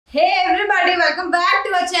Hey everybody, welcome back to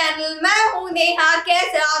our channel. मैं हूँ नेहा,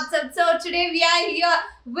 कैसे आप सब? So today we are here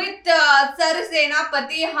with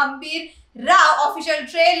Sarsenapati Hambirrao official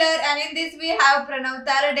trailer, and in this we have Pravin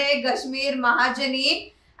Tarde, Gashmeer,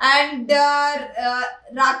 Mahajani and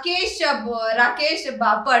Raquesh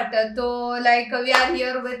Bapat. So like we are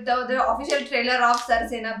here with the official trailer of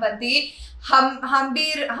Sarsenapati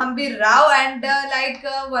Hambirrao, and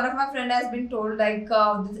one of my friend has been told this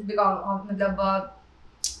because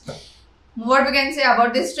what we can say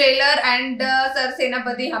about this trailer, and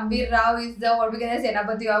Sarsenapati Hambirrao is the what we can say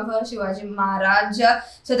Senapati of Shivaji Maharaj,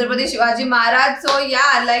 Chhatrapati Shivaji Maharaj. So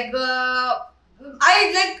yeah,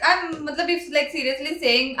 if like seriously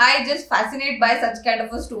saying, I just fascinated by such kind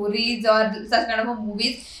of stories or such kind of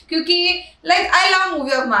movies. Because like I love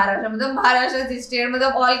movie of Maharashtra, Maharashtra's history,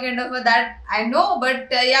 all kind of that I know, but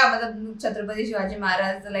Chhatrapati Shivaji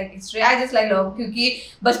Maharaj like history I just love. Because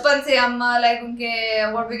बचपन से हम like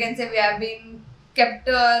उनके what we can say we have been kept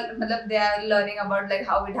they are learning about like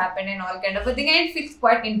how it happened and all kind of a thing, and it feels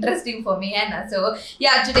quite interesting for me, and so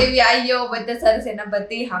yeah, today we are here with the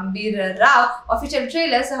Sarsenapati Hambirrao official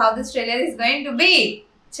trailer. So how this trailer is going to be,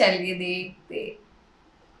 चलिए देखते.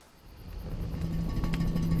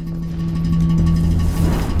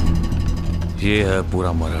 ये है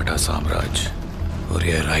पूरा मराठा साम्राज्य और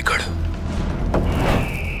ये रायगढ़.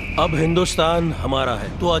 अब हिंदुस्तान हमारा है,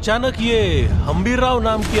 तो अचानक ये हम्बीरराव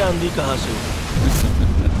नाम की आंधी कहां से?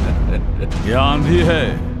 ये आंधी है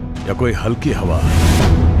या कोई हल्की हवा?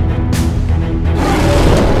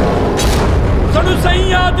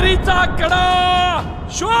 सह्याद्रीचा कडा,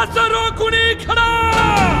 श्वास रोखुनी खडा.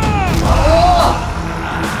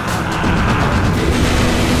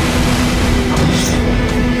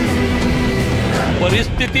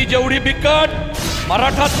 परिस्थिती जेवढी बिकट,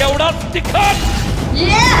 मराठा तेवढाच तिखट.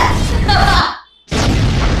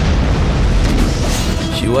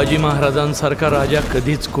 शिवाजी महाराजांसारखा राजा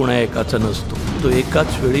कधीच कोणा एकाचा नसतो, तो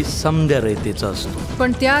एकाच वेळी समद्या रयतेचा असतो.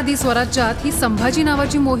 पण त्याआधी स्वराज्यात ही संभाजी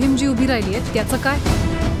नावाची मोहीम जी उभी राहिली आहे त्याचं काय?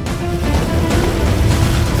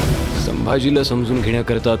 संभाजीला समजून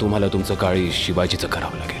घेण्याकरता तुम्हाला तुमचं काळी शिवाजीचं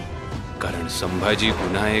करावं लागेल, कारण संभाजी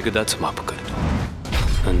गुन्हा एकदाच माफ करतो,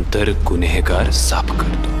 नंतर गुन्हेगार साफ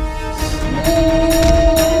करतो.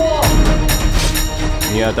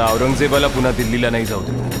 मी आता औरंगजेबाला पुन्हा दिल्लीला नाही जाऊ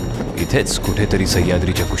देत. इथेच कुठेतरी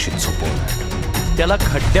सह्याद्रीच्या कुशीत झोपवणार. त्याला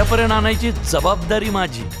खड्ड्यापर्यंत आणायची जबाबदारी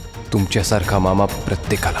माझी. तुमच्यासारखा मामा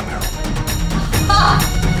प्रत्येकाला मिळो.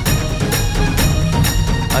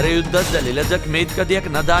 अरे युद्धात झालेल्या जखमेत कधी एक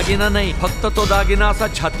ना दागिना नाही, फक्त तो दागिना असा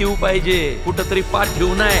छातीवर पाहिजे, कुठंतरी पाठ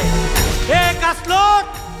ठेवू नये. एक असलो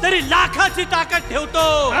तरी लाखाची ताकद ठेवतो.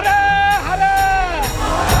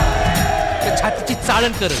 छातीची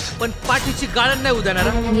चाळण कर, पण पाठीची गाळण नाही उदाहणार.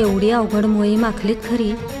 एवढी अवघड मोहीम आखलीत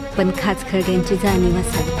खरी, पण खाचखळग्यांची जाणीव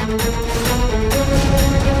असावी.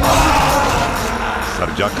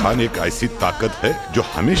 सरजा खान एक ऐसी ताकत है जो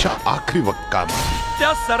हमेशा आखिरी वक्त काम आती.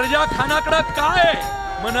 त्या सरजा खानाकडे काय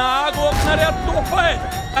मन आग रोखणाऱ्या तोफ आहेत,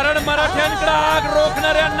 कारण मराठ्यांकडे आग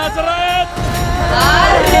रोखणाऱ्या नजर आहेत.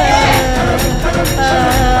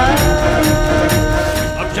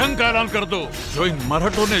 अब जंग का ऐलान कर दो, जो इन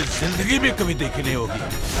मराठों ने जिंदगी में कभी देखी नहीं होगी.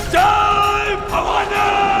 जय Bhavani.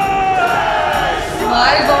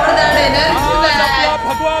 My God, that energy man. आपला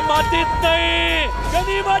भगवा मातीत नाही,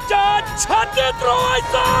 गनिमाच्या छातीत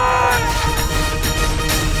रोवायचा.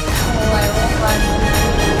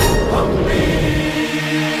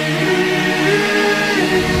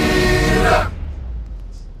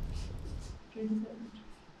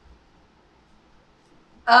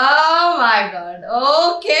 Oh my God.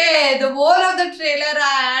 Okay, the whole of the trailer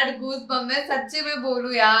I had goosebumps. मैं सच्ची में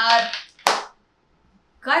बोलूं यार,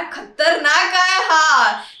 काय खतरनाक आहे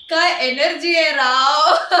हा, काय एनर्जी आहे Rao.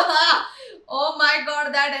 Oh my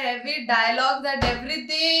God, that heavy dialogue, that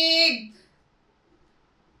everything.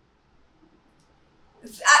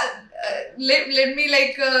 Let me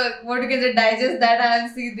what you can say, digest that. I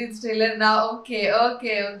have seen this trailer now. Okay.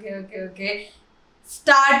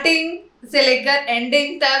 Starting से लेकर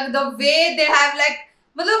ending तक, the way they have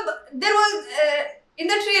there was in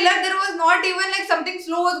the trailer there was not even something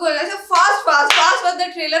slow was going on. So fast the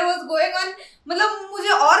trailer was going on. मुझे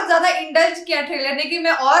और ज़्यादा indulge किया trailer ने कि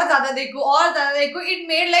मैं और ज़्यादा देखूँ. It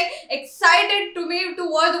made excited to me to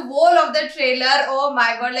watch the whole of the trailer. Oh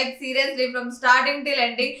my God, seriously, from starting till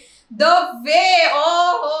ending, the way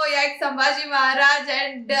Sambhaji Maharaj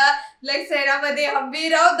and Sarsenapati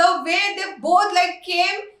Hambirrao, the way they both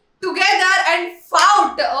came together and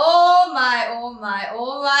fought. Oh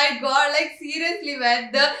my God, seriously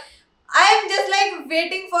man, I am just like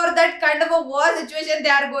waiting for that kind of a war situation. They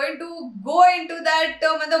are going to go into that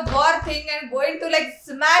the war thing and going to like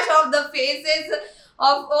smash off the faces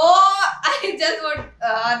of, oh, I just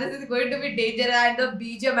want this is going to be dangerous. And the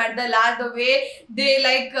BGM at the last, the way they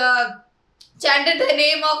like chanted the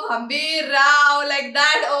name of Hambirrao like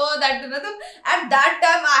that. Oh, that at that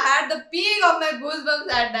time I had the peak of my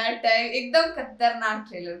goosebumps at that time. एकदम खतरनाक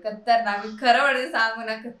trailer, खतरनाक. मी खरं म्हणजे सांगू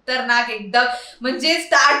ना, खतरनाक एकदम. म्हणजे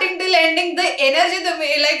starting till ending the energy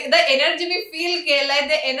तुम्ही like the energy me feel केलंय,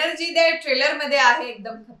 द एनर्जी त्या ट्रेलर मध्ये आहे,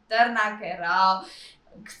 एकदम खतरनाक आहे राव.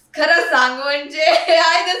 खरं सांगू म्हणजे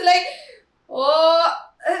I just like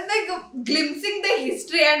like glimpsing the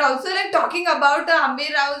history and also like talking about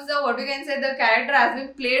Hambirrao's what you can say the character has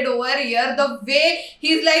been played over here, the way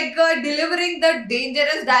he's like delivering the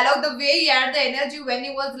dangerous dialogue, the way he had the energy when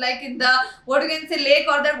he was like in the what you can say lake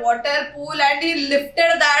or that water pool and he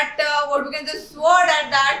lifted that what you can say sword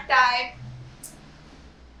at that time.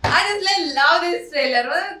 I just like love this trailer.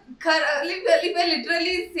 If I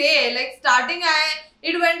literally say like starting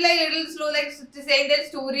it went like a little slow, like saying their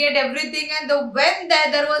story and everything, and when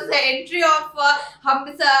there was the entry of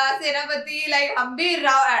Sarsenapati like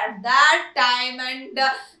Hambirrao at that time, and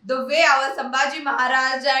the way our Sambhaji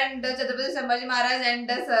Maharaj and Chhatrapati Sambhaji Maharaj and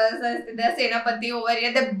the Senapati over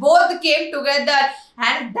here, they both came together,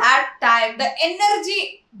 and that time the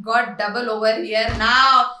energy got double over here.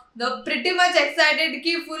 Now the pretty much excited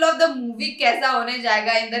ki full of the movie kaisa hone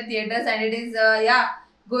jayega in the theaters, and it is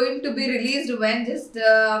going to be released when just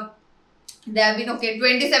they have been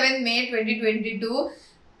 27 May 2022.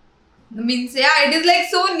 Means it is like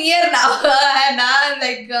so near now.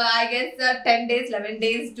 Like I guess 10 days 11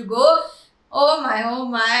 days to go. Oh my,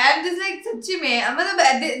 I'm just like sachi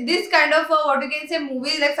mein, this kind of what you can say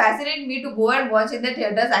movies like fascinate me to go and watch in the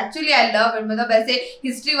theaters. Actually I love it. ऐसे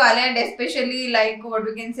history वाले and especially like what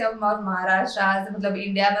we can say of Maharashtra,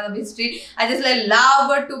 India history. I just like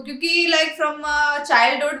love it too, क्योंकि like from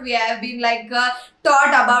childhood we have been like taught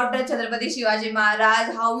about Chhatrapati Shivaji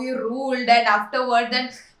Maharaj, how he ruled, and afterwards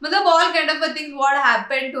and all kind of things what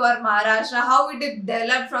happened to our Maharashtra, how it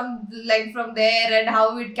developed from there, and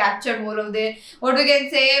how it captured whole of the what we can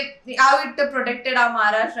say, how it protected our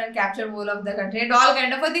Maharashtra and captured whole of the country, and all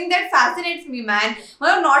kind of a thing that fascinates me, man.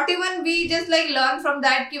 Not even we just like learn from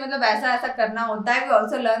that कि ऐसा करना होता है. We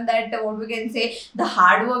also learn that what we can say the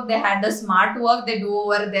hard work they had, the smart work they do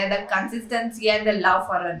over there, the consistency and the love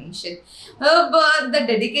for our nation. But the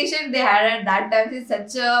dedication they had at that time is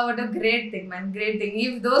such what a great thing, man. Great thing.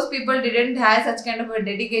 If those people didn't have such kind of a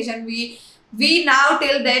dedication, we now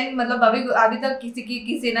till then अभी तक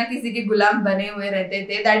किसी ना किसी के गुलाम बने हुए रहते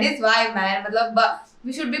थे. That is why, man,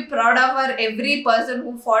 we should be proud of our every person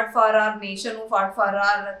who fought for our nation, who fought for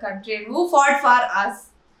our country, and who fought for us.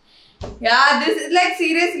 Yeah, this is like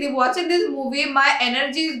seriously watching this movie, my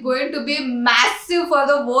energy is going to be massive for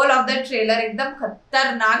the whole of the trailer. एकदम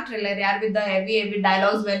खतरनाक trailer यार, with the heavy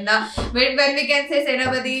dialogues when we can say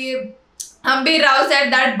Senapati Hambirrao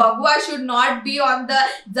said that Bagua should not be on the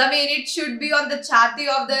zameen, it should be on the chhati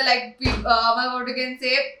of the like what you can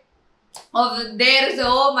say of theirs.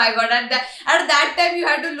 Oh my god, at that time you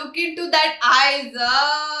had to look into that eyes.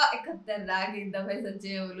 खतरनाक एकदम है सच्ची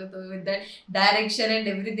में बोलो तो, with that direction and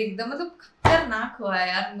everything एकदम खतरनाक हुआ है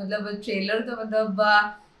यार. ट्रेलर तो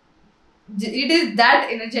it is that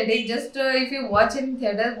energetic. Just if you watch in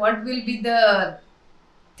theater, what will be the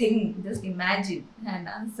thing, just imagine, है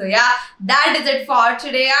ना. So yeah, that is it for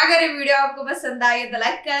today. अगर ये वीडियो आपको पसंद आई तो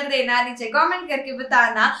लाइक कर देना, नीचे कमेंट करके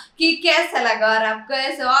बताना कि कैसा लगा, और आपको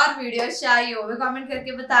ऐसे और वीडियो चाहिए हो भी कमेंट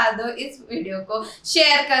करके बता दो. इस वीडियो को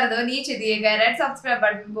शेयर कर दो, नीचे दिए गए रेड सब्सक्राइब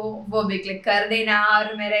बटन को वो भी क्लिक कर देना,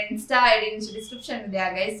 और मेरा इंस्टा आईडी नीचे डिस्क्रिप्शन में दिया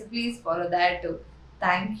गया है, so please follow that too.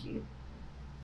 Thank you.